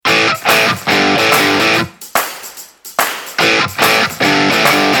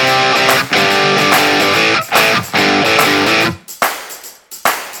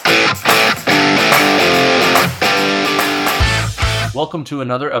Welcome to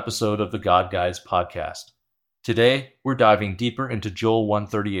another episode of the God Guys podcast. Today, we're diving deeper into Joel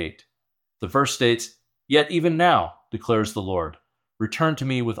 138. The verse states, "Yet even now, declares the Lord, return to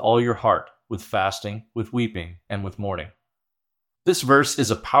me with all your heart, with fasting, with weeping, and with mourning." This verse is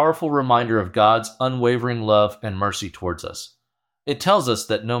a powerful reminder of God's unwavering love and mercy towards us. It tells us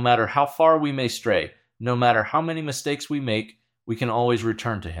that no matter how far we may stray, no matter how many mistakes we make, we can always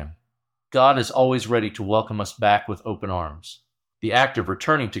return to Him. God is always ready to welcome us back with open arms. The act of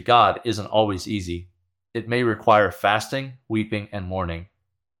returning to God isn't always easy. It may require fasting, weeping, and mourning.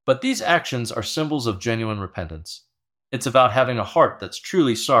 But these actions are symbols of genuine repentance. It's about having a heart that's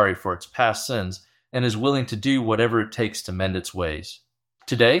truly sorry for its past sins and is willing to do whatever it takes to mend its ways.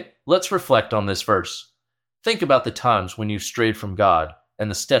 Today, let's reflect on this verse. Think about the times when you've strayed from God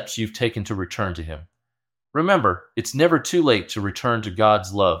and the steps you've taken to return to Him. Remember, it's never too late to return to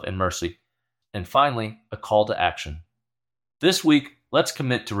God's love and mercy. And finally, a call to action. This week, let's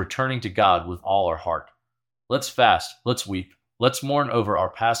commit to returning to God with all our heart. Let's fast, let's weep, let's mourn over our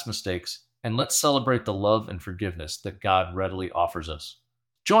past mistakes, and let's celebrate the love and forgiveness that God readily offers us.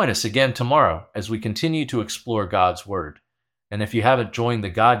 Join us again tomorrow as we continue to explore God's Word. And if you haven't joined the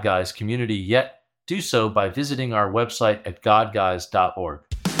God Guys community yet, do so by visiting our website at godguys.org.